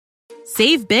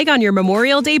Save big on your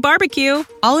Memorial Day barbecue,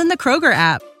 all in the Kroger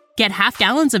app. Get half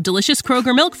gallons of delicious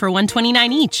Kroger milk for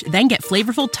 $1.29 each. Then get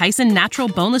flavorful Tyson natural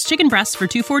boneless chicken breasts for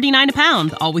 $2.49 a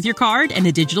pound, all with your card and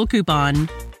a digital coupon.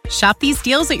 Shop these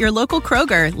deals at your local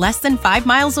Kroger, less than 5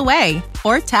 miles away.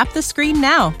 Or tap the screen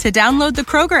now to download the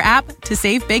Kroger app to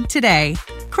save big today.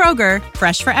 Kroger,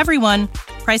 fresh for everyone.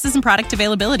 Prices and product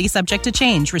availability subject to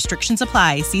change. Restrictions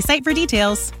apply. See site for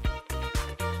details.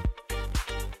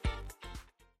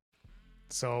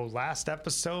 So last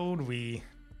episode, we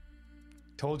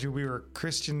told you we were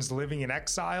Christians living in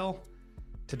exile.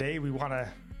 Today, we want to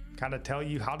kind of tell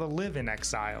you how to live in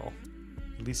exile,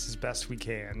 at least as best we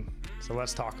can. So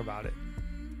let's talk about it.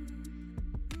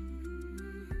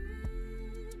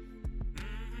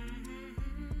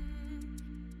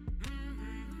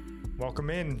 Welcome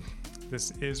in.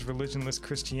 This is Religionless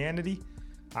Christianity.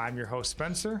 I'm your host,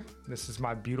 Spencer. This is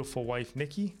my beautiful wife,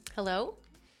 Nikki. Hello.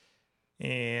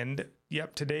 And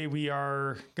today we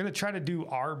are going to try to do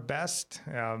our best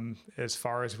as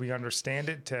far as we understand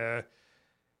it to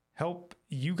help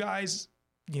you guys,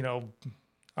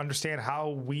 understand how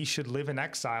we should live in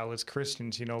exile as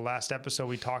Christians. Last episode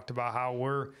we talked about how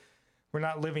we're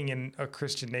not living in a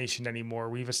Christian nation anymore.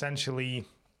 We've essentially,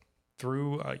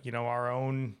 through our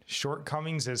own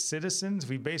shortcomings as citizens,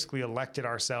 we basically elected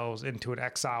ourselves into an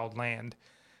exiled land,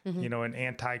 an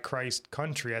anti-Christ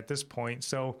country at this point.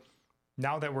 So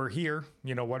now that we're here,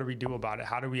 what do we do about it?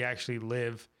 How do we actually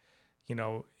live,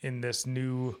 in this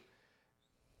new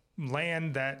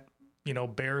land that,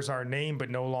 bears our name,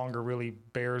 but no longer really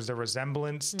bears the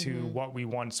resemblance to what we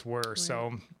once were. Right.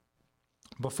 So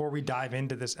before we dive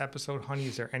into this episode, honey,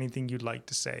 is there anything you'd like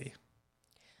to say?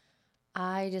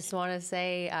 I just want to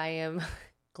say I am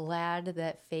glad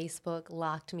that Facebook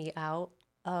locked me out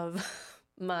of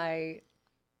my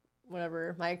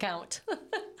account.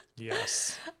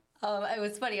 Yes. It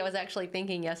was funny. I was actually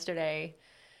thinking yesterday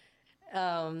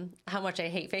how much I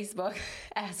hate Facebook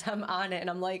as I'm on it. And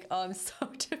I'm like, oh, I'm so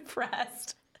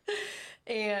depressed.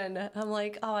 And I'm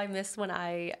like, oh, I miss when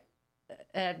I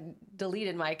had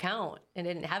deleted my account and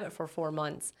didn't have it for 4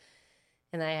 months.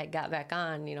 And I got back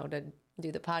on, to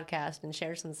do the podcast and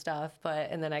share some stuff.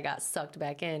 And then I got sucked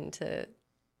back into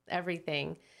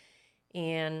everything.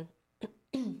 And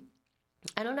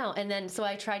I don't know. And then, so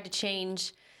I tried to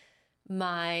change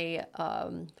my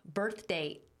birth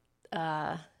date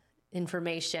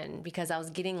information because I was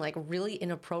getting like really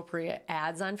inappropriate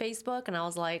ads on Facebook, and I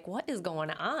was like, what is going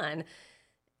on?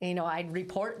 I'd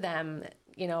report them,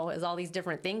 as all these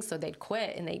different things, so they'd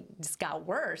quit, and they just got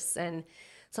worse. And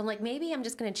so I'm like, maybe I'm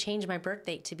just going to change my birth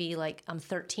date to be like I'm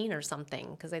 13 or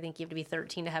something, because I think you have to be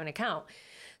 13 to have an account.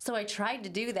 So I tried to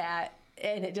do that,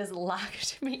 and it just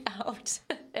locked me out,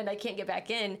 and I can't get back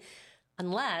in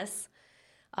unless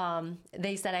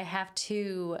they said I have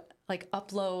to like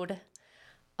upload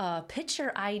a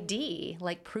picture ID,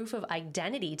 like proof of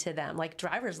identity to them, like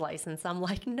driver's license. I'm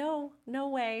like, no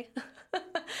way.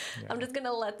 I'm just going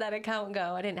to let that account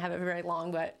go. I didn't have it very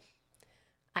long, but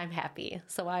I'm happy.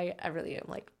 So I really am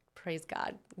like, praise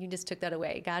God. You just took that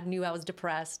away. God knew I was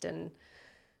depressed and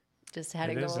just had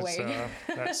it go away.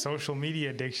 That social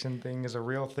media addiction thing is a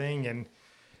real thing. And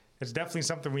it's definitely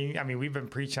something we've been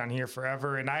preaching on here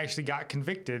forever. And I actually got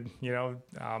convicted,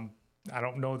 I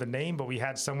don't know the name, but we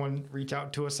had someone reach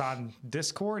out to us on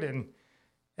Discord, and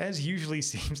as usually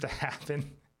seems to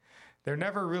happen, they're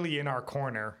never really in our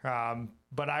corner.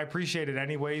 But I appreciate it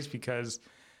anyways, because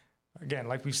again,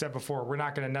 like we said before, we're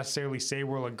not going to necessarily say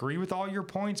we'll agree with all your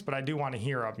points, but I do want to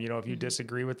hear them, if you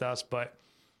disagree with us. But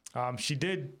she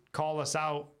did call us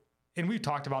out, and we've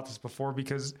talked about this before,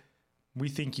 because we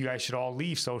think you guys should all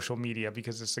leave social media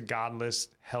because it's a godless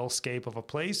hellscape of a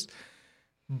place.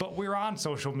 But we're on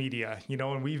social media,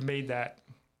 and we've made that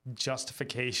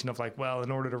justification of like, well, in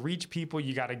order to reach people,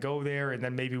 you got to go there, and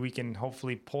then maybe we can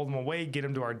hopefully pull them away, get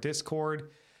them to our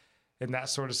Discord and that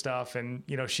sort of stuff. And,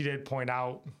 she did point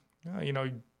out,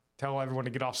 tell everyone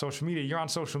to get off social media. You're on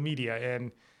social media,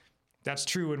 and that's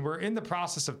true. And we're in the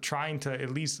process of trying to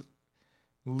at least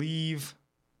leave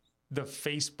the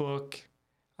Facebook.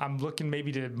 I'm looking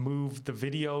maybe to move the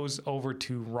videos over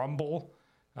to Rumble.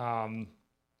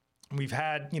 We've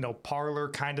had, Parler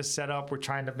kind of set up. We're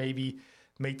trying to maybe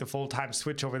make the full-time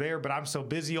switch over there, but I'm so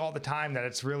busy all the time that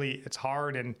it's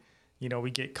hard. And, we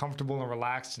get comfortable and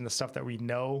relaxed in the stuff that we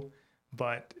know.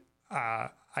 But I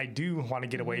do want to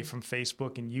get away from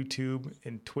Facebook and YouTube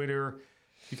and Twitter,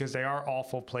 because they are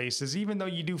awful places. Even though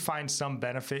you do find some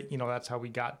benefit, that's how we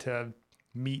got to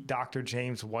meet Dr.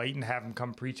 James White and have him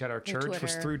come preach at our church,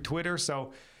 was through Twitter.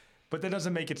 So, but that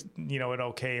doesn't make it, it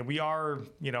okay. And we are,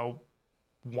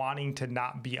 wanting to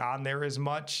not be on there as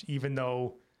much, even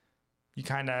though you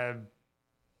kind of,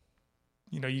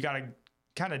 you got to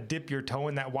kind of dip your toe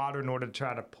in that water in order to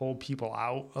try to pull people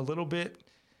out a little bit,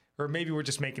 or maybe we're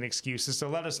just making excuses. So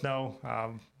let us know.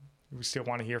 We still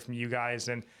want to hear from you guys,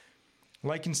 and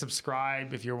like and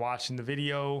subscribe if you're watching the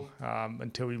video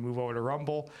until we move over to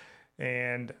Rumble.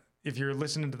 And if you're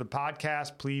listening to the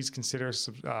podcast, please consider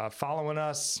following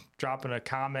us, dropping a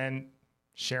comment,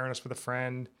 sharing us with a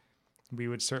friend. We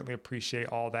would certainly appreciate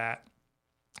all that.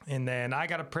 And then I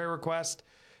got a prayer request.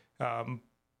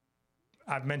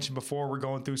 I've mentioned before, we're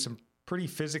going through some pretty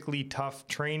physically tough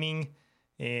training,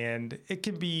 and it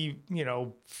can be,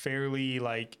 fairly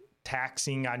like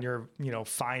taxing on your,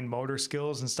 fine motor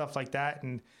skills and stuff like that.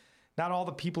 And not all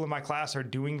the people in my class are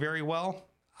doing very well.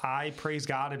 I, praise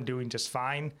God, am doing just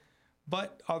fine,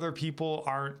 but other people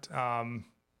aren't,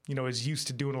 as used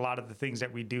to doing a lot of the things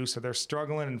that we do. So they're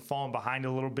struggling and falling behind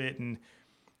a little bit, and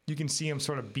you can see them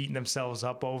sort of beating themselves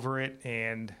up over it.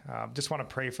 And just want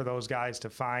to pray for those guys to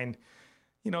find,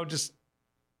 just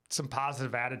some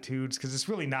positive attitudes, because it's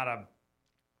really not a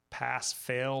pass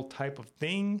fail type of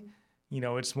thing.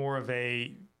 It's more of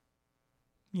a,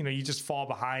 you just fall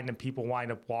behind and people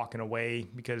wind up walking away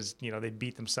because, they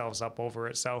beat themselves up over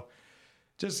it. So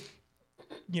just,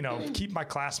 keep my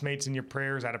classmates in your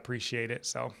prayers. I'd appreciate it.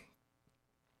 So,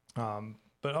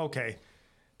 but okay.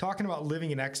 Talking about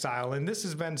living in exile. And this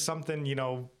has been something,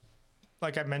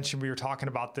 like I mentioned, we were talking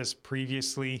about this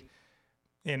previously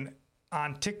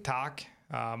on TikTok.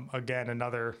 Again,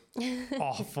 another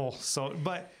awful.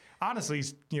 But honestly,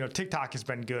 TikTok has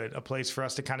been good, a place for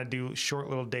us to kind of do short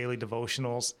little daily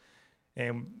devotionals.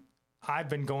 And I've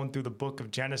been going through the book of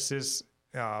Genesis,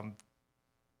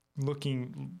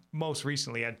 looking most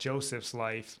recently at Joseph's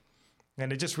life.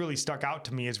 And it just really stuck out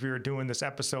to me as we were doing this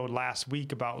episode last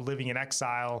week about living in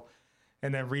exile,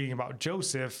 and then reading about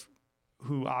Joseph,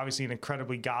 who obviously an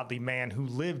incredibly godly man who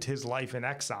lived his life in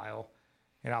exile.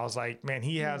 And I was like, man,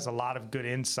 he has a lot of good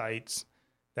insights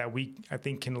that we, I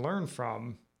think, can learn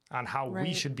from on how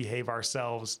we should behave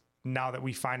ourselves now that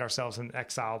we find ourselves in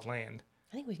exiled land.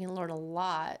 I think we can learn a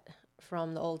lot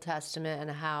from the Old Testament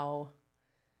and how,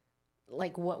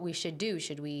 like, what we should do.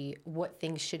 What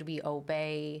things should we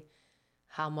obey?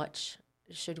 How much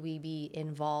should we be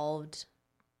involved?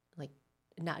 Like,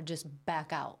 not just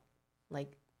back out,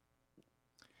 like,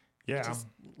 just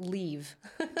leave.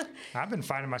 I've been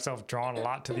finding myself drawn a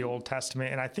lot to the Old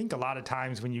Testament. And I think a lot of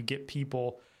times when you get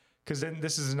people, because then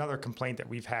this is another complaint that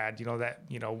we've had, that,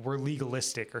 we're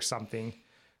legalistic or something,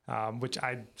 which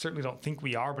I certainly don't think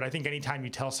we are. But I think anytime you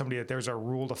tell somebody that there's a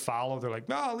rule to follow, they're like,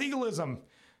 no, legalism,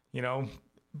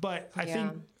 But I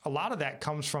think a lot of that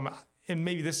comes from, and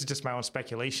maybe this is just my own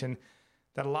speculation,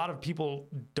 that a lot of people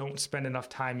don't spend enough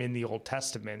time in the Old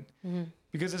Testament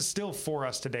because it's still for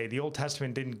us today. The Old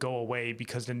Testament didn't go away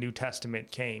because the New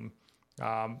Testament came.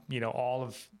 All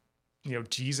of,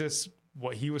 Jesus,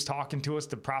 what he was talking to us,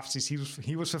 the prophecies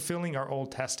he was fulfilling our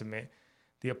Old Testament.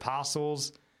 The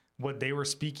apostles, what they were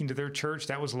speaking to their church,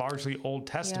 that was largely Old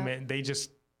Testament. Yeah. They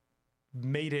just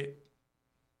made it,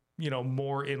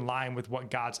 more in line with what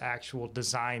God's actual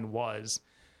design was.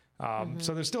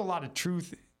 So there's still a lot of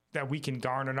truth that we can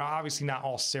garner. Now, obviously not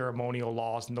all ceremonial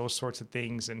laws and those sorts of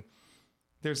things. And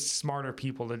there's smarter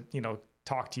people that,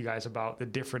 talk to you guys about the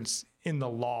difference in the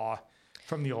law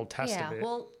from the Old Testament. Yeah,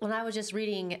 well, when I was just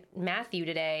reading Matthew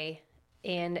today,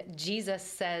 and Jesus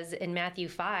says in Matthew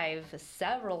 5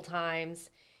 several times,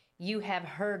 you have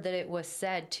heard that it was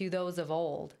said to those of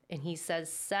old. And he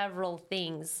says several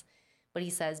things, but he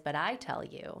says, but I tell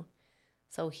you.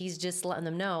 So he's just letting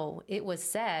them know it was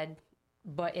said,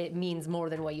 but it means more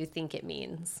than what you think it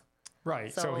means.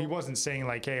 Right. So he wasn't saying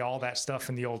like, hey, all that stuff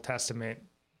in the Old Testament,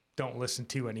 don't listen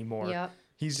to anymore. Yep.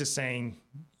 He's just saying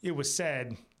it was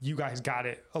said, you guys got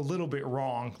it a little bit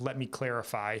wrong. Let me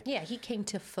clarify. Yeah, he came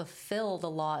to fulfill the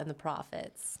law and the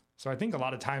prophets. So I think a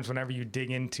lot of times whenever you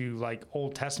dig into like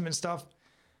Old Testament stuff,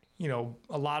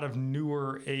 a lot of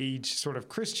newer age sort of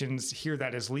Christians hear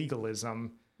that as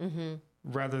legalism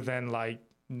rather than like,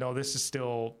 no, this is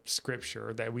still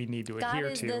scripture that we need to adhere to.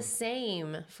 God is the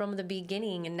same from the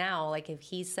beginning and now. Like if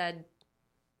he said,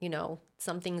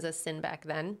 something's a sin back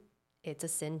then, it's a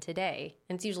sin today.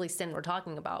 And it's usually sin we're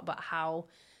talking about, but how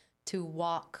to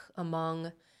walk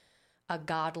among a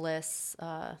godless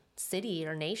city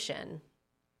or nation.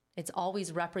 It's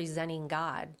always representing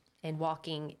God and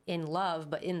walking in love,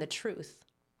 but in the truth.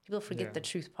 People forget the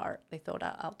truth part. They throw it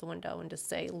out the window and just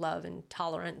say love and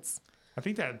tolerance. I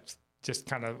think that's just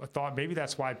kind of a thought. Maybe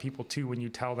that's why people too, when you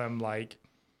tell them like,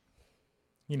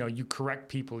 you correct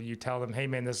people, you tell them, hey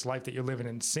man, this life that you're living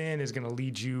in sin is going to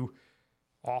lead you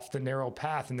off the narrow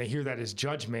path. And they hear that as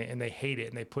judgment and they hate it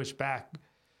and they push back.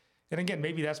 And again,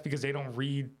 maybe that's because they don't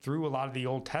read through a lot of the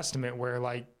Old Testament where,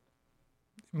 like,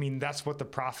 I mean, that's what the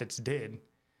prophets did.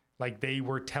 Like, they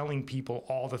were telling people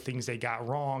all the things they got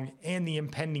wrong and the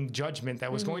impending judgment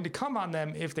that was going to come on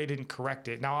them if they didn't correct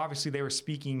it. Now, obviously, they were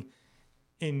speaking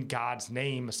in God's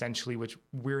name, essentially, which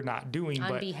we're not doing.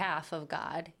 On behalf of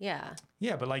God, yeah.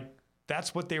 Yeah, but, like,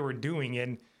 that's what they were doing.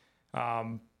 And,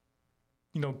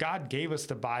 you know, God gave us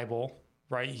the Bible,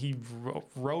 right? He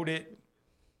wrote it.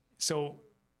 So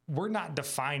we're not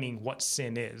defining what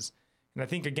sin is. And I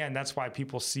think, again, that's why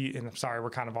people see, and I'm sorry,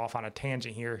 we're kind of off on a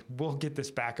tangent here. We'll get this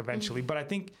back eventually. But I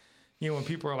think, you know, when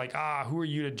people are like, who are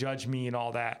you to judge me and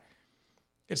all that?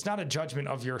 It's not a judgment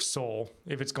of your soul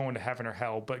if it's going to heaven or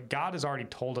hell. But God has already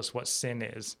told us what sin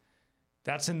is.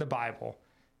 That's in the Bible.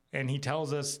 And he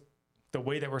tells us the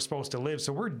way that we're supposed to live.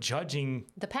 So we're judging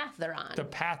the path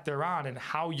they're on and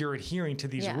how you're adhering to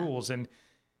these rules. And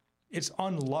it's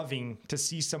unloving to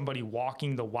see somebody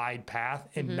walking the wide path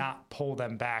and not pull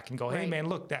them back and go, hey, man,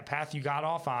 look, that path you got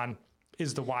off on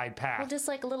is the wide path. Well, just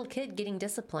like a little kid getting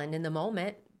disciplined in the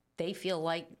moment, they feel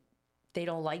like they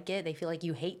don't like it. They feel like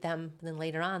you hate them. And then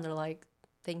later on, they're like,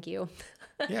 thank you.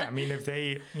 Yeah, I mean, if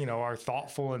they, you know, are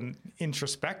thoughtful and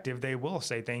introspective, they will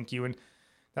say thank you. And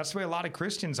that's the way a lot of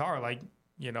Christians are. Like,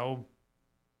 you know,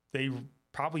 they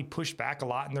probably pushed back a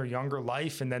lot in their younger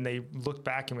life, and then they look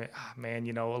back and went, man,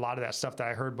 you know, a lot of that stuff that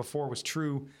I heard before was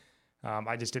true.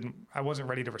 I wasn't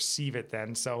ready to receive it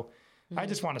then. So I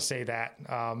just want to say that.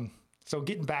 So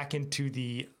getting back into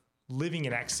the living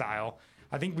in exile,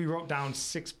 I think we wrote down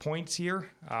 6 points here,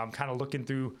 kind of looking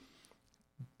through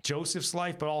Joseph's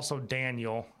life, but also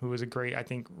Daniel, who is a great, I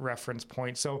think, reference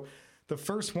point. So the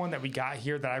first one that we got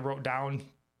here that I wrote down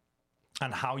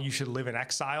on how you should live in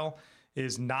exile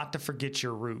is not to forget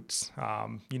your roots.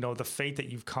 You know, the faith that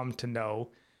you've come to know.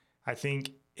 I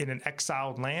think in an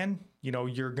exiled land, you know,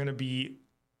 you're going to be,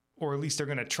 or at least they're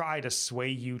going to try to sway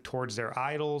you towards their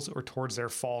idols or towards their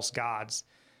false gods.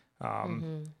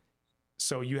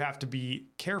 So you have to be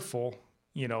careful,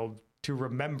 you know, to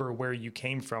remember where you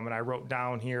came from. And I wrote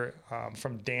down here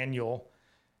from Daniel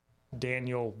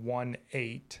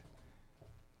 1:8.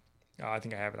 I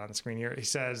think I have it on the screen here. He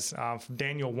says from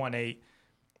Daniel 1:8,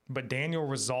 but Daniel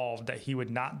resolved that he would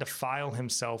not defile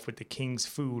himself with the king's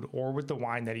food or with the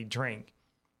wine that he drank.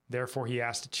 Therefore, he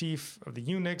asked the chief of the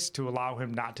eunuchs to allow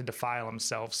him not to defile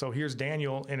himself. So here's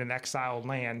Daniel in an exiled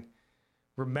land,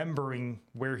 remembering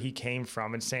where he came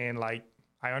from and saying, like,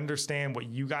 I understand what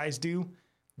you guys do.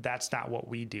 That's not what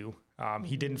we do.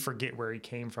 He didn't forget where he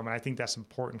came from. And I think that's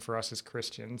important for us as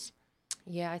Christians.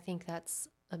 Yeah, I think that's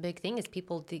a big thing is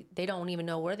people, they don't even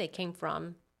know where they came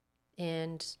from.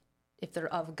 And if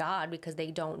they're of God, because they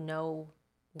don't know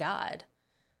God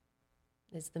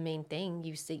is the main thing.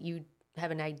 You say you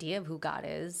have an idea of who God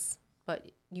is,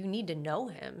 but you need to know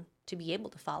him to be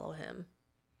able to follow him.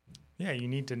 Yeah, you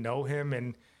need to know him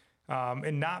and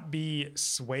not be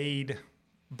swayed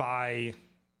by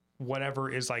whatever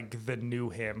is like the new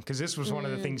him. Because this was one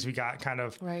of the things we got kind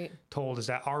of told is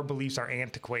that our beliefs are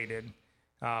antiquated.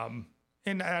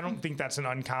 And I don't think that's an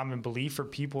uncommon belief for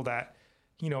people that,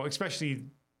 you know, especially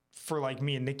for like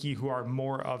me and Nikki, who are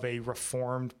more of a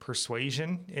reformed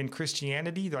persuasion in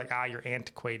Christianity. They're like, you're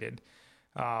antiquated.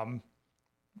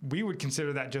 We would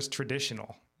consider that just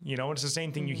traditional. You know, it's the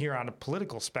same thing you hear on a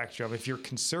political spectrum. If you're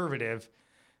conservative,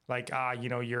 like, you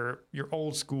know, you're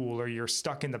old school or you're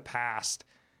stuck in the past.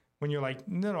 When you're like,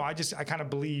 no, I kind of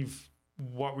believe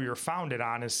what we were founded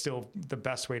on is still the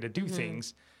best way to do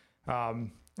things.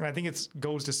 And I think it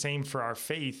goes the same for our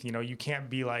faith. You know, you can't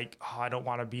be like, I don't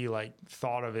want to be like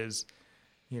thought of as,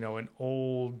 you know, an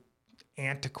old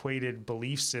antiquated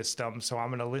belief system. So I'm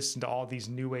going to listen to all these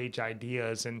new age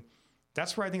ideas. And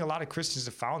that's where I think a lot of Christians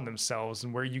have found themselves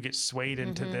and where you get swayed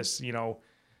into this, you know,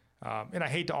 and I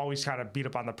hate to always kind of beat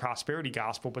up on the prosperity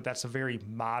gospel, but that's a very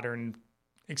modern,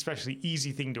 especially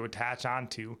easy thing to attach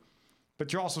onto.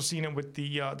 But you're also seeing it with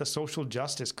the social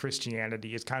justice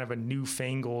Christianity. It's kind of a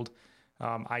newfangled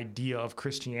idea of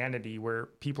Christianity where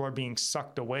people are being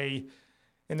sucked away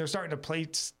and they're starting to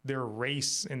place their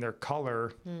race and their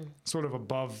color sort of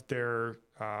above their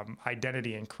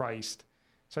identity in Christ.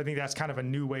 So I think that's kind of a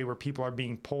new way where people are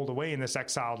being pulled away in this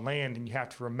exiled land. And you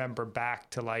have to remember back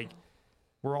to like,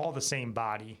 we're all the same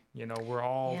body, you know, we're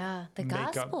all. Yeah, the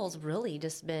gospel's really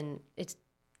just been, it's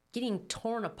getting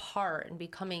torn apart and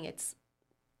becoming its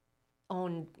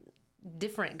own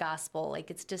different gospel. Like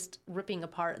it's just ripping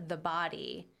apart the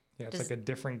body. Yeah, it's like a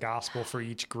different gospel for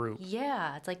each group.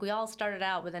 Yeah, it's like we all started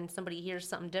out, but then somebody hears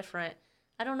something different.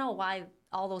 I don't know why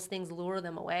all those things lure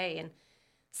them away, and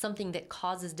something that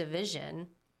causes division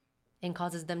and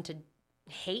causes them to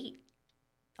hate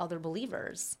other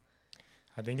believers.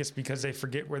 I think it's because they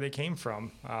forget where they came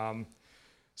from.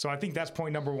 So I think that's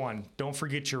point number one. Don't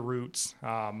forget your roots.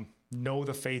 Know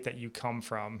the faith that you come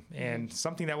from. And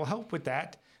something that will help with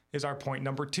that is our point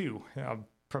number two.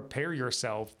 Prepare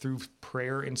yourself through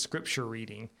prayer and scripture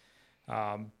reading.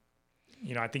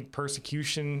 I think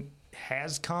persecution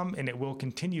has come and it will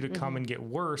continue to come and get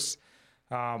worse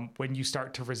when you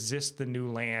start to resist the new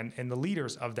land and the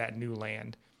leaders of that new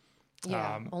land.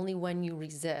 Yeah, only when you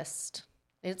resist.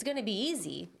 It's going to be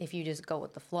easy if you just go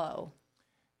with the flow.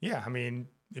 Yeah, I mean,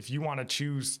 if you want to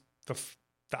choose the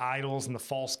idols and the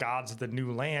false gods of the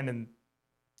new land, and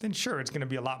then sure, it's going to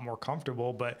be a lot more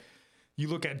comfortable. But you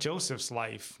look at Joseph's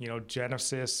life,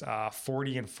 Genesis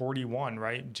 40 and 41,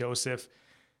 right? Joseph,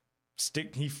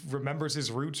 he remembers his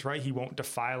roots, right? He won't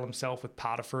defile himself with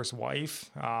Potiphar's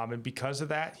wife. And because of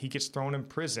that, he gets thrown in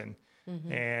prison.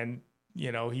 And,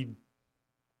 he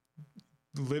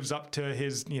lives up to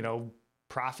his,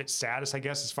 prophet status, I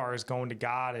guess, as far as going to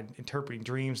God and interpreting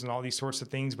dreams and all these sorts of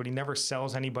things, but he never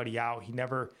sells anybody out. He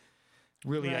never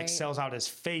really sells out his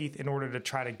faith in order to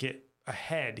try to get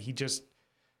ahead. He just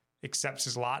accepts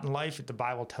his lot in life. The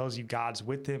Bible tells you God's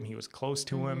with him. He was close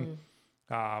to him.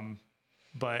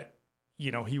 But,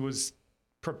 he was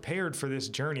prepared for this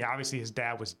journey. Obviously, his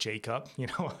dad was Jacob.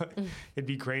 It'd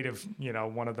be great if,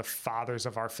 one of the fathers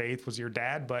of our faith was your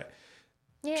dad, but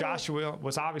Joshua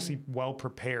was obviously well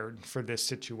prepared for this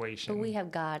situation. But we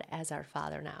have God as our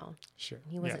father now. Sure.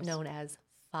 He wasn't known as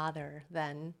father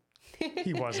then.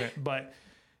 He wasn't. But,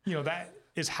 that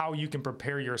is how you can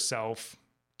prepare yourself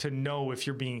to know if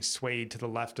you're being swayed to the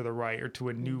left or the right or to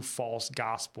a new false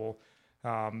gospel,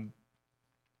 or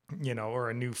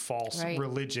a new false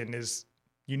religion. Is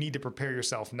you need to prepare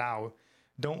yourself now.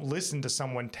 Don't listen to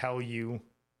someone tell you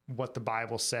what the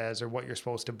Bible says or what you're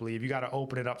supposed to believe. You got to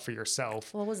open it up for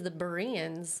yourself. Well, it was the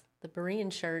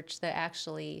Berean church that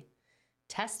actually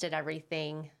tested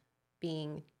everything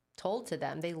being told to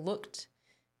them. They looked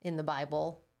in the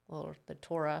Bible or the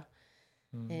Torah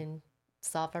and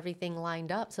saw if everything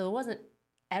lined up. So it wasn't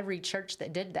every church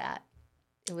that did that.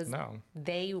 It was,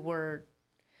 they were,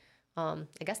 I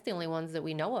guess the only ones that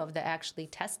we know of that actually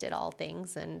tested all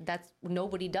things. And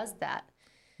nobody does that.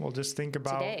 Well, just think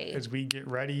about today. As we get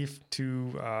ready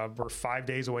we're 5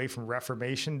 days away from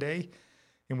Reformation Day,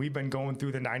 and we've been going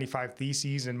through the 95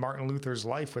 Theses in Martin Luther's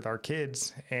life with our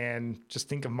kids. And just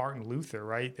think of Martin Luther,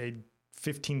 right?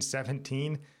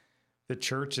 1517, the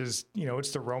church is,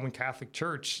 it's the Roman Catholic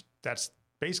Church. That's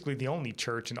basically the only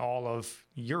church in all of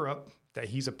Europe that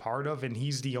he's a part of. And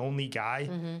he's the only guy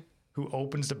who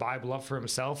opens the Bible up for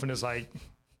himself and is like,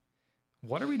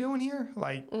 what are we doing here?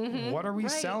 Like, what are we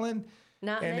selling?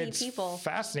 Not and many it's people.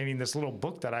 Fascinating. This little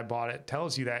book that I bought, it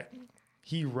tells you that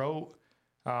he wrote,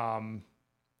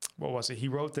 He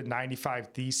wrote the 95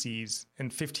 Theses in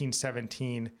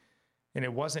 1517. And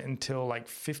it wasn't until like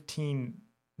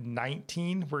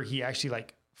 1519 where he actually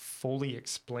fully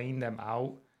explained them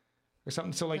out or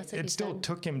something. So it still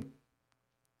took him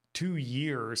 2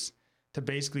 years to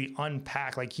basically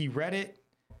unpack. Like he read it,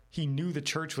 he knew the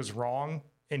church was wrong,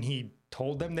 and he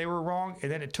told them they were wrong.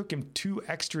 And then it took him 2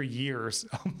 extra years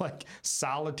of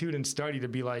solitude and study to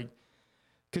be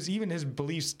because even his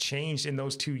beliefs changed in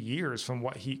those 2 years from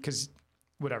because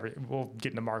whatever, we'll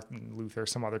get into Martin Luther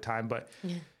some other time. But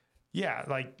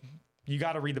you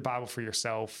got to read the Bible for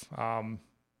yourself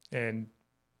and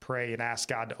pray and ask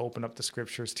God to open up the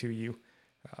scriptures to you.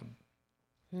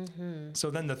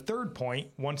 So then the third point,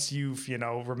 once you've,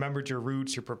 remembered your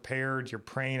roots, you're prepared, you're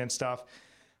praying and stuff,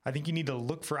 I think you need to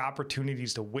look for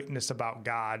opportunities to witness about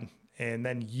God and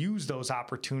then use those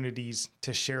opportunities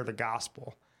to share the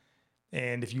gospel.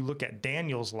 And if you look at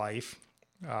Daniel's life,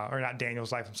 or not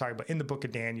Daniel's life, I'm sorry, but in the book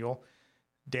of Daniel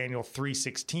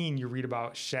 3:16, you read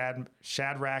about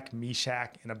Shadrach,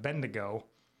 Meshach, and Abednego.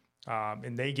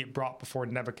 And they get brought before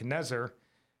Nebuchadnezzar,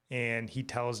 and he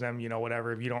tells them,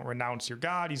 whatever, if you don't renounce your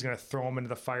God, he's going to throw them into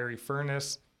the fiery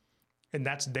furnace. And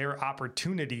that's their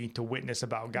opportunity to witness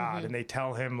about God. And they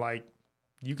tell him,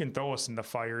 you can throw us in the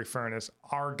fiery furnace.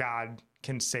 Our God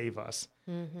can save us.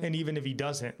 And even if he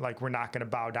doesn't, we're not going to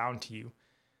bow down to you.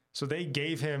 So they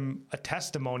gave him a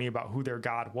testimony about who their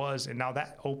God was. And now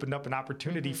that opened up an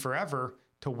opportunity forever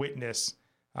to witness.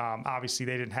 Obviously,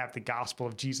 they didn't have the gospel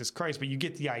of Jesus Christ, but you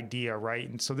get the idea, right?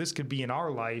 And so this could be in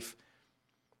our life.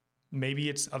 Maybe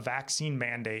it's a vaccine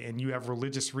mandate and you have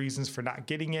religious reasons for not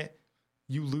getting it.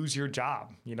 You lose your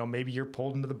job. Maybe you're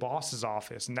pulled into the boss's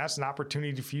office, and that's an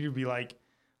opportunity for you to be like,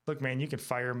 look, man, you can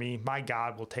fire me. My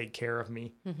God will take care of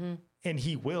me. And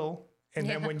he will. And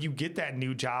then when you get that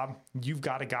new job, you've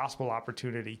got a gospel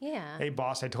opportunity. Yeah. Hey,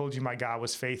 boss, I told you my God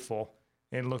was faithful,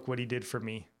 and look what he did for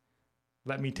me.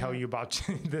 let me tell you about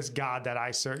this God that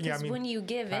I serve. Yeah, I mean, when you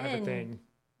give kind of a in thing.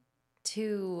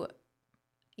 to,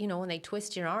 when they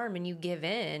twist your arm and you give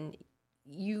in,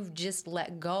 you've just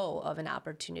let go of an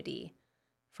opportunity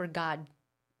for God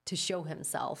to show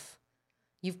himself.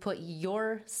 You've put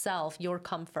yourself, your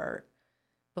comfort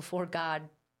before God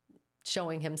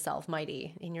showing himself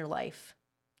mighty in your life.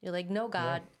 You're like, no,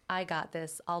 God, I got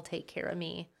this. I'll take care of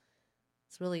me.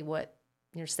 It's really what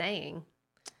you're saying.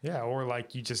 Yeah, or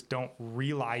like you just don't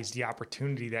realize the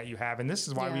opportunity that you have. And this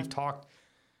is why we've talked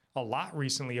a lot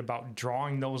recently about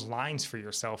drawing those lines for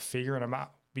yourself, figuring them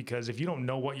out. Because if you don't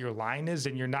know what your line is,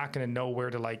 then you're not going to know where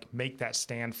to like make that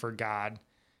stand for God.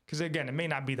 Because again, it may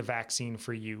not be the vaccine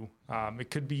for you.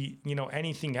 It could be,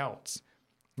 anything else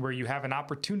where you have an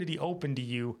opportunity open to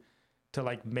you to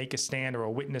like make a stand or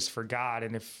a witness for God.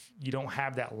 And if you don't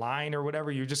have that line or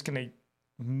whatever, you're just going to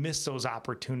miss those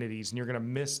opportunities, and you're going to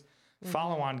miss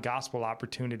follow on gospel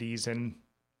opportunities and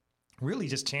really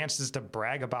just chances to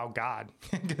brag about God.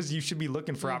 Because you should be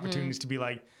looking for opportunities to be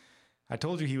like, I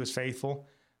told you he was faithful.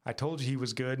 I told you he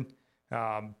was good.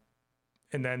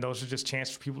 And then those are just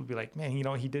chances for people to be like, man,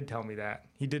 he did tell me that.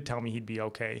 He did tell me he'd be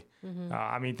okay.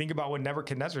 I mean, think about what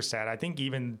Nebuchadnezzar said. I think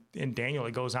even in Daniel,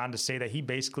 it goes on to say that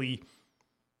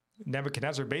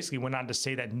Nebuchadnezzar basically went on to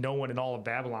say that no one in all of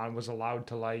Babylon was allowed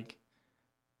to like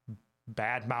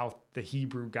badmouth the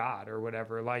Hebrew God or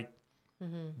whatever. Like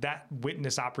that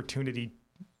witness opportunity,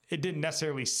 it didn't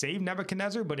necessarily save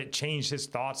Nebuchadnezzar, but it changed his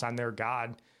thoughts on their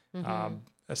God.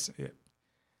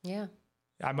 Yeah.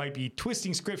 I might be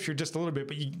twisting scripture just a little bit,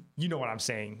 but you know what I'm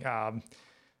saying.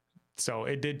 So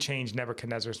it did change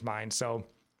Nebuchadnezzar's mind. So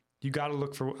you got to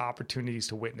look for opportunities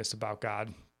to witness about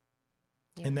God.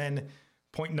 Yeah. And then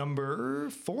point number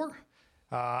 4,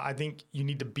 I think you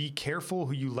need to be careful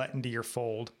who you let into your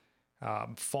fold.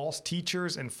 False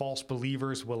teachers and false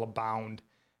believers will abound.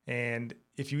 And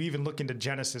if you even look into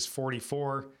Genesis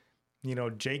 44,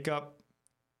 Jacob,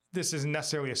 this isn't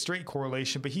necessarily a straight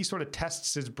correlation, but he sort of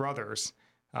tests his brothers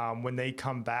when they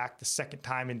come back the second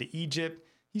time into Egypt.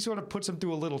 He sort of puts them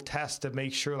through a little test to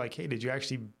make sure, like, hey, did you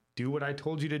actually do what I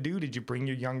told you to do? Did you bring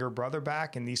your younger brother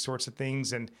back? And these sorts of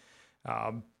things. And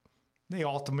they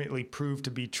ultimately prove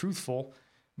to be truthful.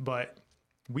 But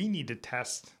we need to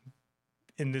test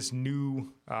in this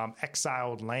new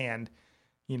exiled land.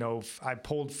 I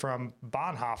pulled from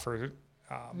Bonhoeffer.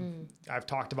 I've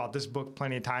talked about this book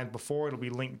plenty of times before. It'll be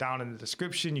linked down in the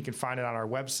description. You can find it on our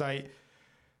website.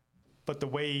 But the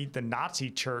way the Nazi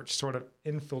church sort of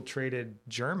infiltrated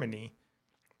Germany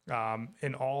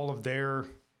and all of their,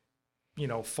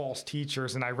 false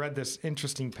teachers. And I read this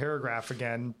interesting paragraph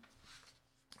again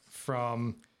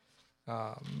from,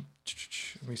 let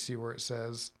me see where it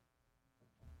says.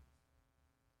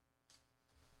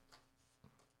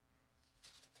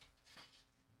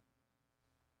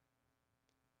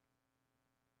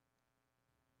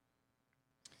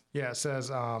 Yeah, it says,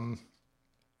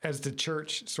 as the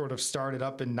church sort of started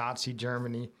up in Nazi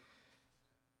Germany,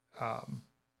 it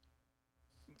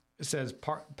says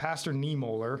Pastor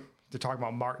Niemöller, to talk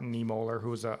about Martin Niemöller, who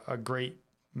was a great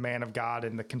man of God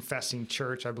in the confessing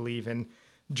church, I believe, in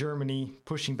Germany,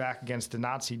 pushing back against the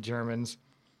Nazi Germans.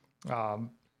 It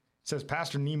says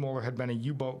Pastor Niemöller had been a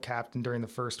U-boat captain during the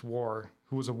First War,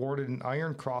 who was awarded an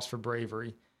Iron Cross for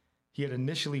bravery. He had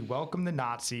initially welcomed the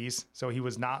Nazis, so he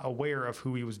was not aware of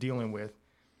who he was dealing with,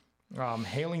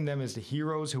 hailing them as the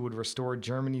heroes who would restore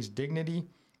Germany's dignity,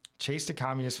 chase the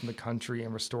communists from the country,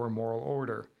 and restore moral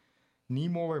order.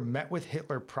 Niemöller met with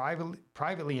Hitler privately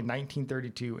in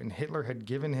 1932, and Hitler had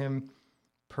given him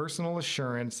personal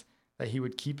assurance that he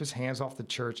would keep his hands off the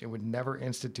church and would never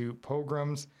institute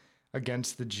pogroms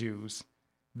against the Jews.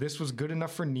 This was good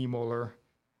enough for Niemöller,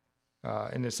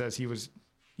 and it says he was...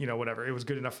 whatever. It was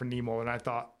good enough for Niemöller. And I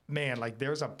thought, man, like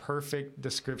there's a perfect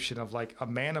description of like a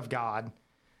man of God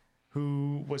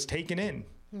who was taken in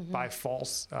by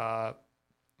false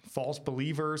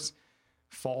believers,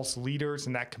 false leaders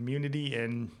in that community.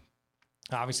 And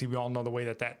obviously we all know the way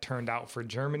that turned out for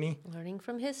Germany. Learning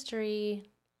from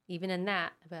history, even in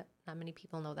that, I bet not many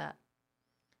people know that.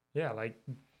 Yeah,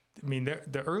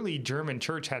 the early German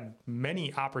church had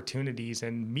many opportunities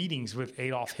and meetings with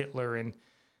Adolf Hitler and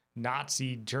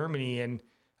Nazi Germany. And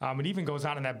it even goes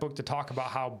on in that book to talk about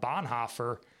how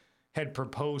Bonhoeffer had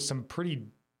proposed some pretty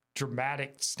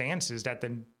dramatic stances that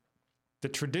the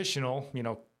traditional,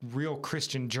 real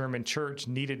Christian German church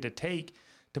needed to take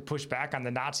to push back on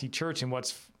the Nazi church. And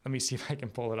let me see if I can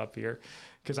pull it up here,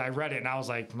 because I read it and I was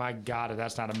like, my God, if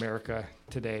that's not America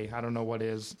today, I don't know what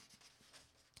is.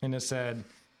 And it said,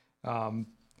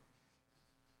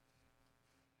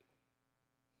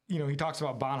 he talks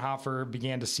about Bonhoeffer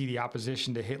began to see the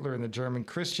opposition to Hitler and the German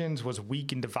Christians was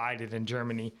weak and divided in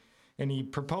Germany. And he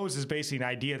proposes basically an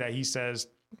idea that he says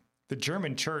the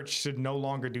German church should no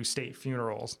longer do state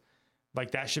funerals.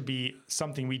 Like that should be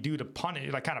something we do to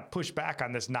punish, like kind of push back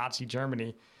on this Nazi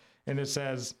Germany. And it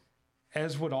says,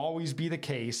 as would always be the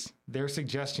case, their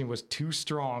suggestion was too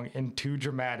strong and too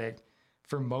dramatic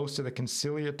for most of the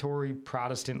conciliatory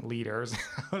Protestant leaders.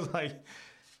 I was like,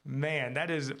 man, that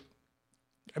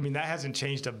hasn't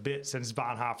changed a bit since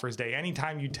Bonhoeffer's day.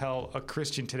 Anytime you tell a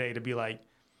Christian today to be like,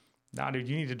 nah, dude,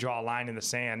 you need to draw a line in the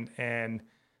sand and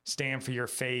stand for your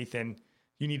faith, and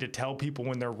you need to tell people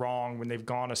when they're wrong, when they've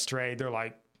gone astray, they're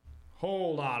like,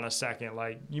 hold on a second.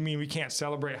 Like, you mean we can't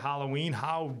celebrate Halloween?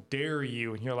 How dare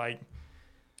you? And you're like,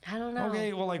 I don't know.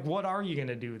 Okay, well, like, what are you going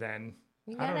to do then?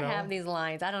 You gotta have these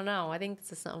lines. I don't know. I think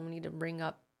this is something we need to bring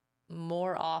up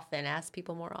more often, ask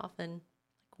people more often.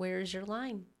 Like, where's your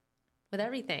line with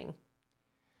everything?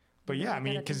 But yeah, I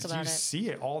mean, because you see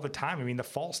it all the time. I mean, the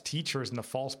false teachers and the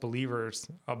false believers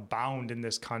abound in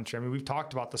this country. I mean, we've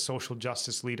talked about the social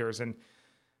justice leaders and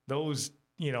those,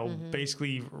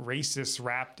 basically racists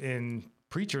wrapped in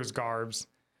preachers' garbs,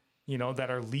 that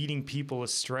are leading people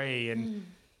astray, and,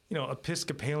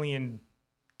 Episcopalian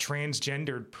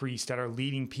transgendered priests that are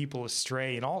leading people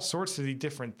astray, and all sorts of these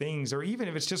different things. Or even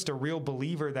if it's just a real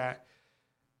believer that,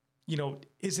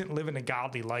 isn't living a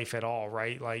godly life at all,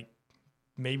 right? Like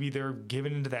maybe they're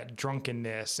given into that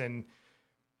drunkenness and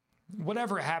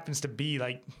whatever it happens to be,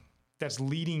 like that's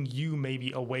leading you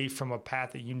maybe away from a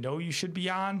path that you should be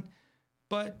on,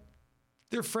 but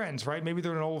they're friends, right? Maybe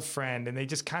they're an old friend and they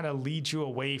just kind of lead you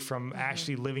away from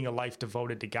actually living a life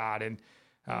devoted to God. And,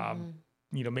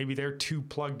 maybe they're too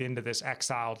plugged into this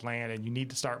exiled land and you need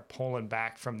to start pulling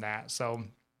back from that. So,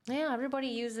 yeah, everybody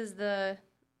uses the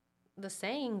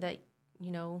saying that,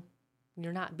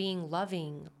 you're not being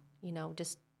loving,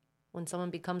 just when someone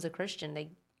becomes a Christian,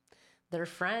 their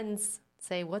friends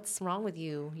say, what's wrong with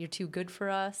you? You're too good for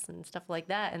us and stuff like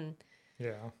that. And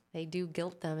they do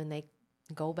guilt them and they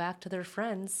go back to their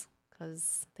friends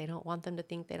because they don't want them to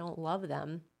think they don't love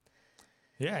them.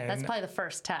 Yeah. That's probably the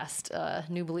first test a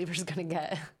new believer's going to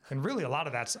get. And really a lot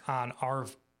of that's on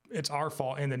it's our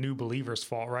fault and the new believer's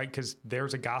fault, right? Because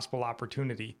there's a gospel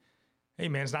opportunity. Hey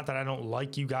man, it's not that I don't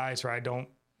like you guys or I don't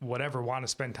want to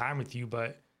spend time with you,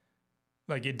 but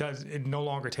like it no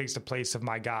longer takes the place of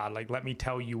my God. Like, let me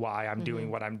tell you why I'm doing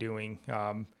what I'm doing.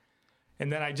 And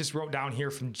then I just wrote down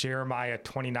here from Jeremiah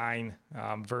 29,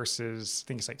 verses, I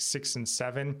think it's like 6 and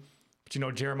 7.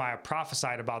 But Jeremiah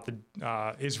prophesied about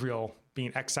the Israel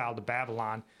being exiled to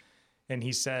Babylon. And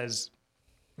he says,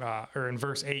 or in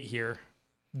verse 8 here,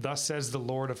 thus says the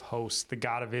Lord of hosts, the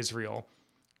God of Israel,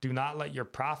 do not let your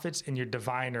prophets and your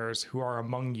diviners who are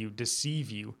among you deceive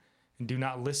you, and do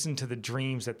not listen to the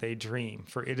dreams that they dream,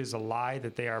 for it is a lie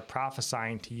that they are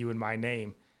prophesying to you in my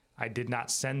name. I did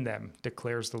not send them,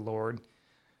 declares the Lord.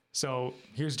 So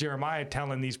here's Jeremiah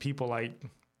telling these people like,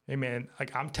 hey man,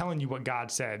 like I'm telling you what God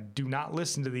said. Do not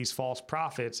listen to these false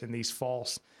prophets and these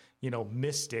false,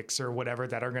 mystics or whatever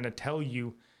that are going to tell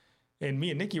you. And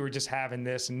me and Nikki were just having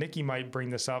this, and Nikki might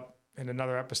bring this up in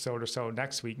another episode or so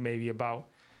next week, maybe about,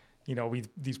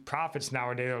 these prophets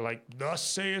nowadays are like, thus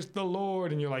saith the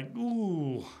Lord. And you're like,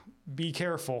 ooh, be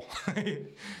careful.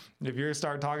 If you're going to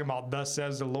start talking about thus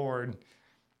says the Lord,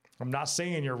 I'm not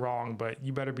saying you're wrong, but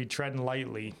you better be treading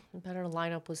lightly. You better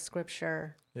line up with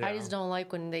scripture. Yeah. I just don't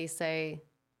like when they say,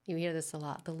 you hear this a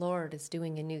lot, the Lord is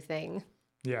doing a new thing.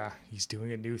 Yeah, he's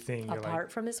doing a new thing.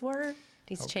 Apart from his word,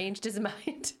 he's changed his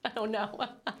mind. I don't know.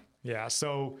 Yeah,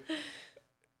 so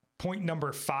point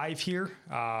number 5 here,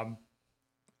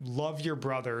 love your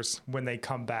brothers when they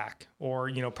come back,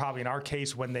 or, probably in our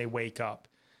case, when they wake up.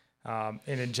 And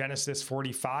in Genesis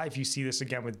 45, you see this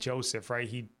again with Joseph, right?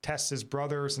 He tests his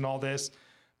brothers and all this,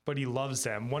 but he loves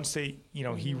them. Once they,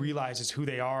 he realizes who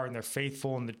they are and they're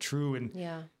faithful and the true. And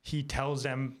he tells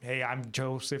them, hey, I'm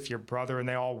Joseph, your brother. And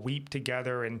they all weep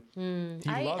together and he loves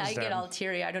them. I get all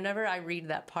teary. Whenever I read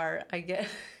that part,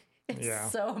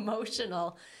 it's so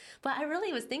emotional. But I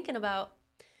really was thinking about,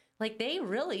 like, they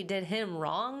really did him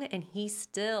wrong and he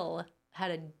still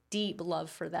had a deep love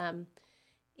for them.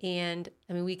 And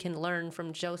I mean, we can learn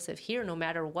from Joseph here, no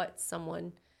matter what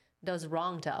someone does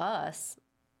wrong to us,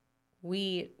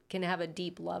 we can have a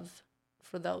deep love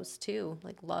for those too.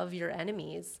 Like, love your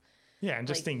enemies. Yeah. And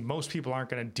just think most people aren't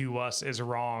going to do us as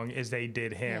wrong as they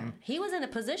did him. Yeah. He was in a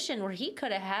position where he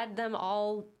could have had them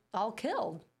all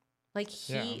killed. Like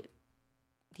he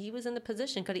was in the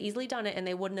position, could have easily done it, and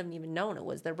they wouldn't have even known it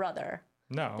was their brother.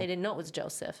 No. They didn't know it was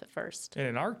Joseph at first. And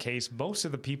in our case, most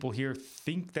of the people here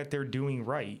think that they're doing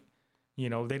right.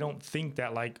 They don't think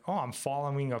that like, oh, I'm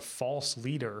following a false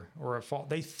leader or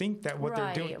they think that what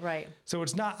they're doing. Right. So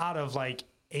it's not out of like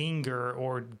anger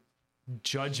or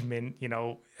judgment,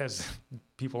 as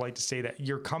people like to say, that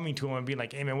you're coming to them and being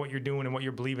like, hey man, what you're doing and what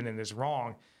you're believing in is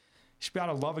wrong. It should be out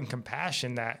of love and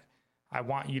compassion that I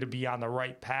want you to be on the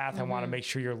right path. I want to make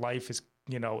sure your life is,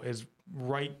 as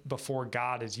right before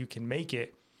God as you can make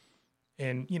it.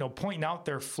 And, pointing out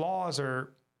their flaws,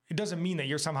 or it doesn't mean that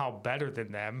you're somehow better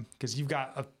than them, because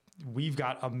we've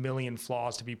got a million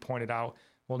flaws to be pointed out.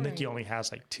 Well, Nikki only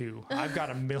has like 2. I've got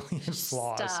a million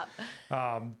flaws.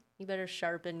 Stop. You better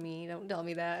sharpen me. Don't tell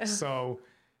me that. So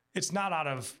it's not out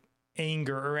of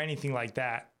anger or anything like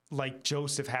that. Like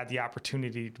Joseph had the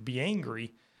opportunity to be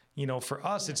angry. For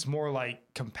us, it's more like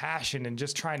compassion and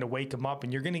just trying to wake them up.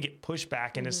 And you're going to get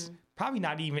pushback. And it's probably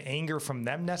not even anger from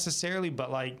them necessarily,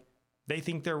 but like they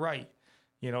think they're right.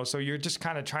 So you're just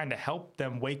kind of trying to help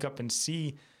them wake up and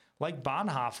see, like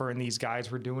Bonhoeffer and these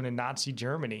guys were doing in Nazi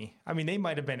Germany. I mean, they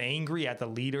might have been angry at the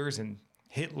leaders and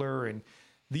Hitler and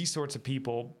these sorts of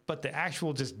people, but the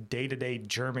actual just day-to-day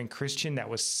German Christian that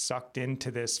was sucked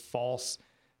into this false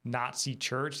Nazi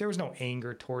church, there was no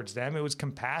anger towards them. It was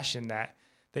compassion that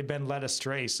they've been led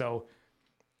astray. So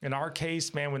in our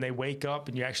case, man, when they wake up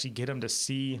and you actually get them to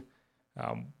see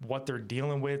what they're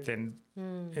dealing with and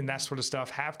that sort of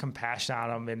stuff, have compassion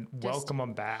on them and just welcome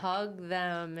them back. Hug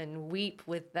them and weep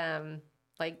with them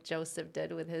like Joseph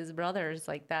did with his brothers.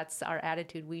 Like that's our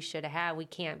attitude we should have. We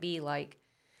can't be like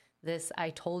this I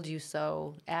told you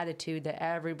so attitude that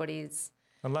everybody's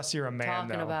unless you're a man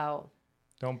talking though. About.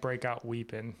 Don't break out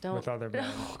weeping with other men.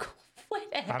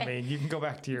 I mean, you can go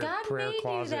back to your prayer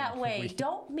closet. God made you that way.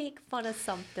 Don't make fun of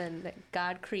something that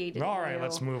God created. All right,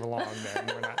 let's move along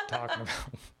then. We're not talking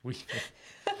about weeping.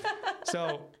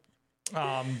 So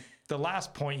the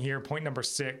last point here, point number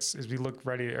 6, as we look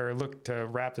to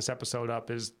wrap this episode up,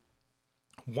 is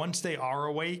once they are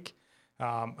awake,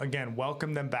 again,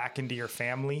 welcome them back into your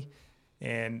family.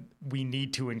 And we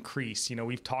need to increase.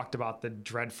 We've talked about the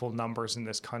dreadful numbers in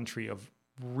this country of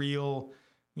real,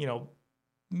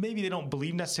 maybe they don't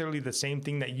believe necessarily the same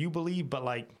thing that you believe, but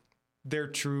like they're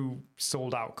true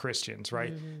sold out Christians,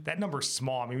 right? That number's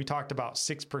small. I mean, we talked about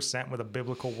 6% with a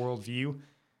biblical worldview.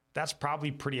 That's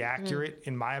probably pretty accurate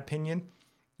in my opinion,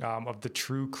 of the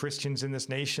true Christians in this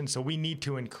nation. So we need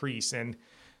to increase. And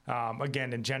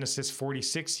again, in Genesis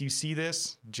 46, you see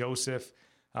this. Joseph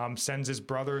sends his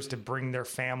brothers to bring their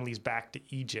families back to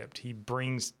Egypt. He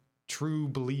brings true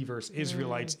believers,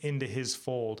 Israelites, into his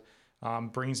fold,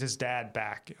 brings his dad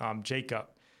back, Jacob.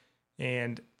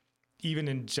 And even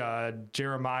in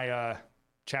Jeremiah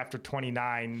chapter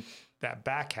 29, that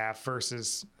back half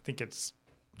verses, I think it's,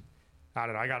 I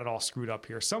don't know, I got it all screwed up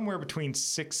here. Somewhere between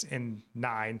 6 and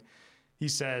 9, he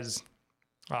says,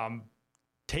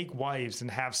 take wives and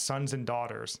have sons and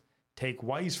daughters. Take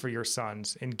wives for your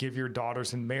sons and give your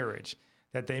daughters in marriage,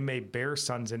 that they may bear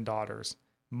sons and daughters.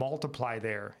 Multiply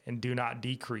there and do not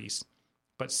decrease,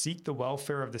 but seek the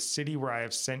welfare of the city where I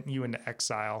have sent you into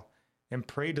exile, and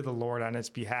pray to the Lord on its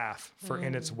behalf, for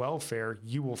in its welfare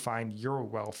you will find your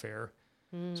welfare.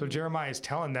 So Jeremiah is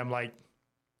telling them, like,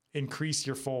 increase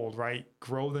your fold, right?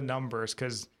 Grow the numbers,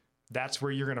 because that's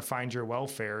where you're going to find your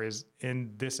welfare, is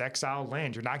in this exiled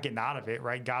land. You're not getting out of it,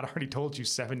 right? God already told you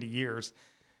 70 years.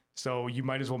 So you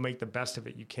might as well make the best of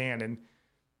it you can. And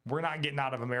we're not getting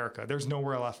out of America. There's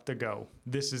nowhere left to go.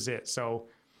 This is it. So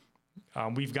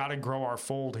we've got to grow our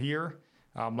fold here.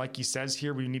 Like he says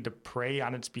here, we need to pray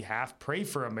on its behalf. Pray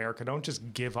for America. Don't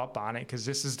just give up on it, because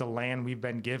this is the land we've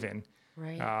been given.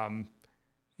 Right.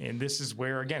 And this is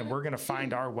where, again, we're going to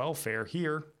find our welfare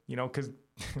here, because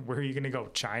where are you going to go?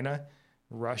 China,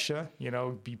 Russia,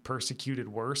 be persecuted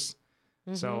worse.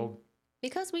 So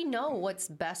because we know what's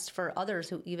best for others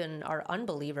who even are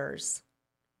unbelievers.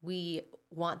 We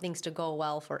want things to go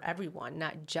well for everyone,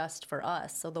 not just for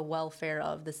us. So the welfare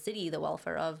of the city, the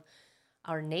welfare of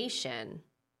our nation.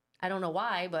 I don't know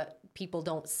why, but people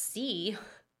don't see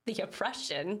the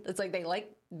oppression. It's like they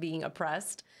like being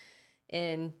oppressed.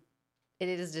 And it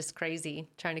is just crazy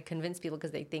trying to convince people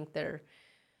because they think they're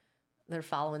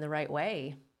following the right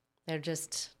way. They're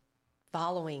just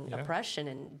following oppression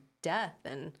and death,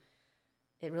 and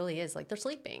it really is like they're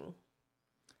sleeping.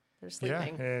 They're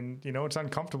sleeping. Yeah, and it's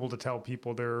uncomfortable to tell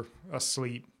people they're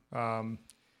asleep,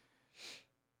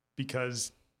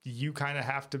 because you kind of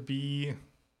have to be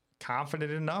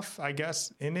confident enough, I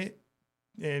guess, in it.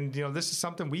 And this is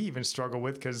something we even struggle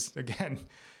with, because again,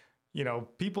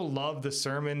 people love the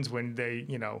sermons when they,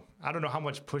 I don't know how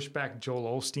much pushback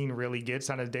Joel Osteen really gets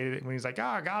on his day when he's like,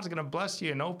 God's going to bless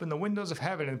you and open the windows of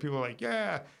heaven. And people are like,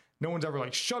 yeah. No one's ever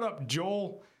like, shut up,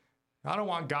 Joel. I don't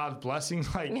want God's blessing.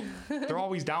 Like, they're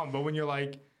always down. But when you're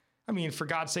like, I mean, for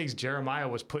God's sakes, Jeremiah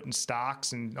was put in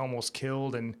stocks and almost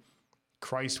killed, and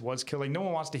Christ was killed. Like, no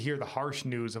one wants to hear the harsh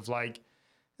news of like,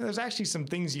 there's actually some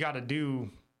things you got to do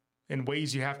and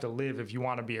ways you have to live if you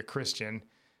want to be a Christian.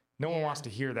 No one wants to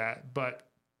hear that. But,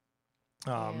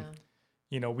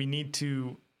 you know, we need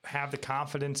to have the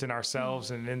confidence in ourselves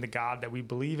and in the God that we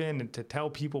believe in, and to tell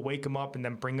people, wake them up and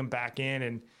then bring them back in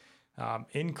and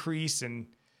increase. And,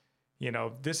 you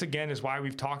know, this again is why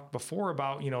we've talked before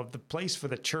about, you know, the place for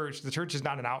the church. The church is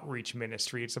not an outreach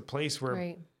ministry. It's a place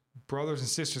where brothers and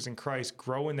sisters in Christ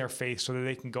grow in their faith so that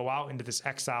they can go out into this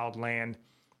exiled land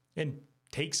and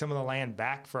take some of the land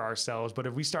back for ourselves. But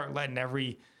if we start letting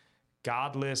every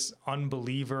godless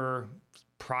unbeliever,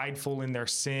 prideful in their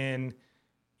sin,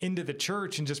 into the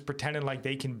church and just pretending like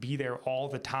they can be there all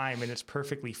the time and it's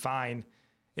perfectly fine,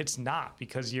 it's not,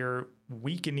 because you're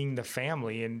weakening the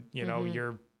family, and you know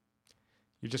you're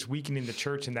just weakening the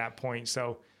church in that point.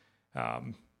 So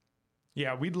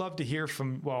we'd love to hear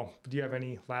from, well, do you have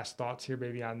any last thoughts here,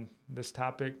 baby, on this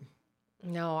topic?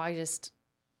 No, I just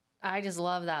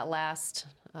love that last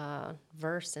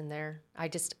verse in there.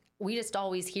 We just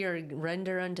always hear,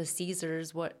 render unto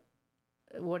Caesar's what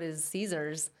is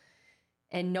Caesar's.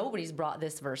 And nobody's brought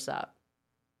this verse up.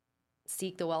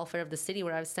 Seek the welfare of the city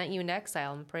where I've sent you in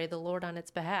exile, and pray the Lord on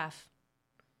its behalf.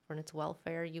 For in its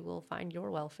welfare, you will find your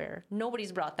welfare.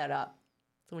 Nobody's brought that up.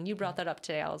 So when you brought that up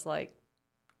today, I was like,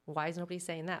 why is nobody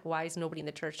saying that? Why is nobody in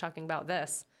the church talking about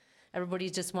this?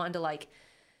 Everybody's just wanting to like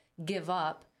give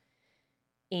up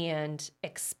and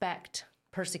expect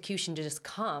persecution to just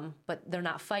come, but they're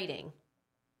not fighting.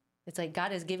 It's like,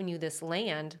 God has given you this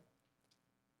land.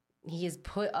 He has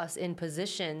put us in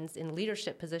positions, in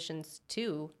leadership positions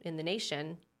too, in the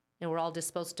nation. And we're all just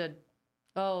supposed to,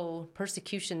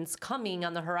 persecution's coming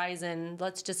on the horizon.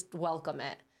 Let's just welcome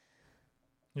it.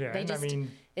 Yeah,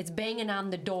 it's banging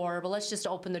on the door, but let's just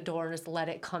open the door and just let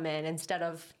it come in instead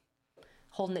of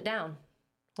holding it down.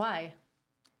 Why?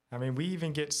 I mean, we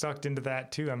even get sucked into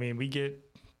that too. I mean, we get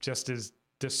just as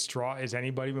distraught as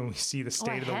anybody when we see the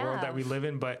state of the world that we live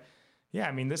in. But yeah,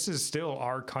 I mean, this is still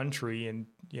our country, and,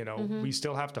 you know, we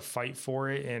still have to fight for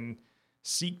it and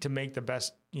seek to make the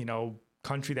best, you know,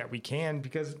 country that we can,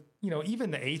 because, you know,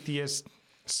 even the atheists,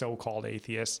 so-called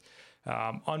atheists,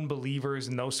 unbelievers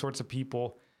and those sorts of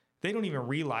people, they don't even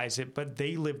realize it, but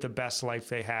they live the best life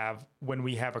they have when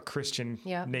we have a Christian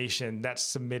nation that's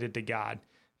submitted to God,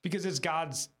 because it's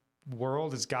God's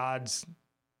world, it's God's,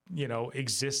 you know,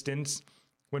 existence.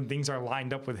 When things are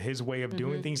lined up with his way of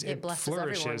doing things, it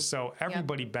flourishes. Everyone. So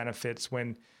everybody benefits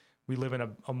when we live in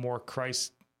a more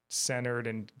Christ-centered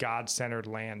and God-centered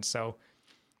land. So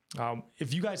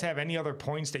if you guys have any other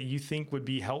points that you think would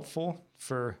be helpful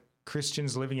for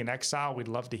Christians living in exile, we'd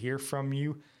love to hear from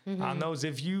you on those.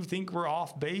 If you think we're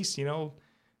off base, you know,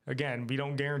 again, we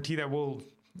don't guarantee that we'll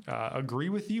agree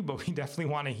with you, but we definitely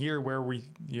want to hear where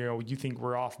you think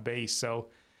we're off base. So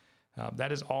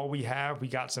that is all we have. We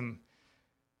got some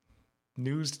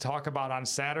news to talk about on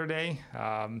Saturday.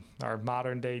 Our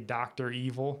modern day Dr.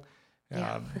 Evil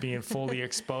being fully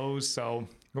exposed. So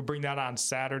we'll bring that on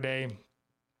Saturday.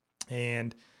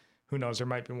 And who knows, there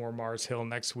might be more Mars Hill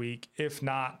next week. If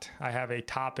not, I have a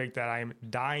topic that I'm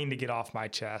dying to get off my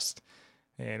chest.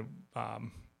 And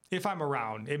if I'm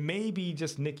around, it may be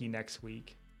just Nikki next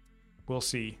week. We'll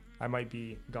see. I might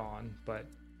be gone, but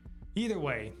either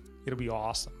way, it'll be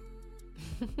awesome.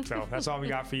 So that's all we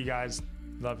got for you guys.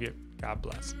 Love you. God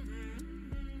bless.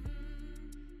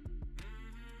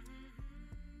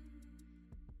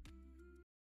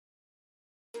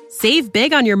 Save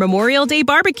big on your Memorial Day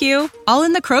barbecue, all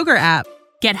in the Kroger app.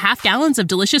 Get half gallons of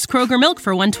delicious Kroger milk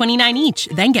for $1.29 each.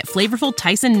 Then get flavorful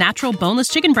Tyson natural boneless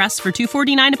chicken breasts for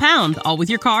 $2.49 a pound, all with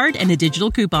your card and a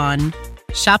digital coupon.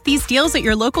 Shop these deals at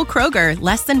your local Kroger,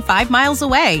 less than 5 miles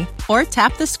away. Or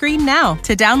tap the screen now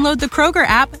to download the Kroger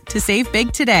app to save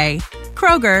big today.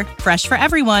 Kroger, fresh for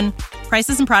everyone.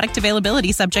 Prices and product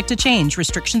availability subject to change.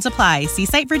 Restrictions apply. See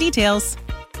site for details.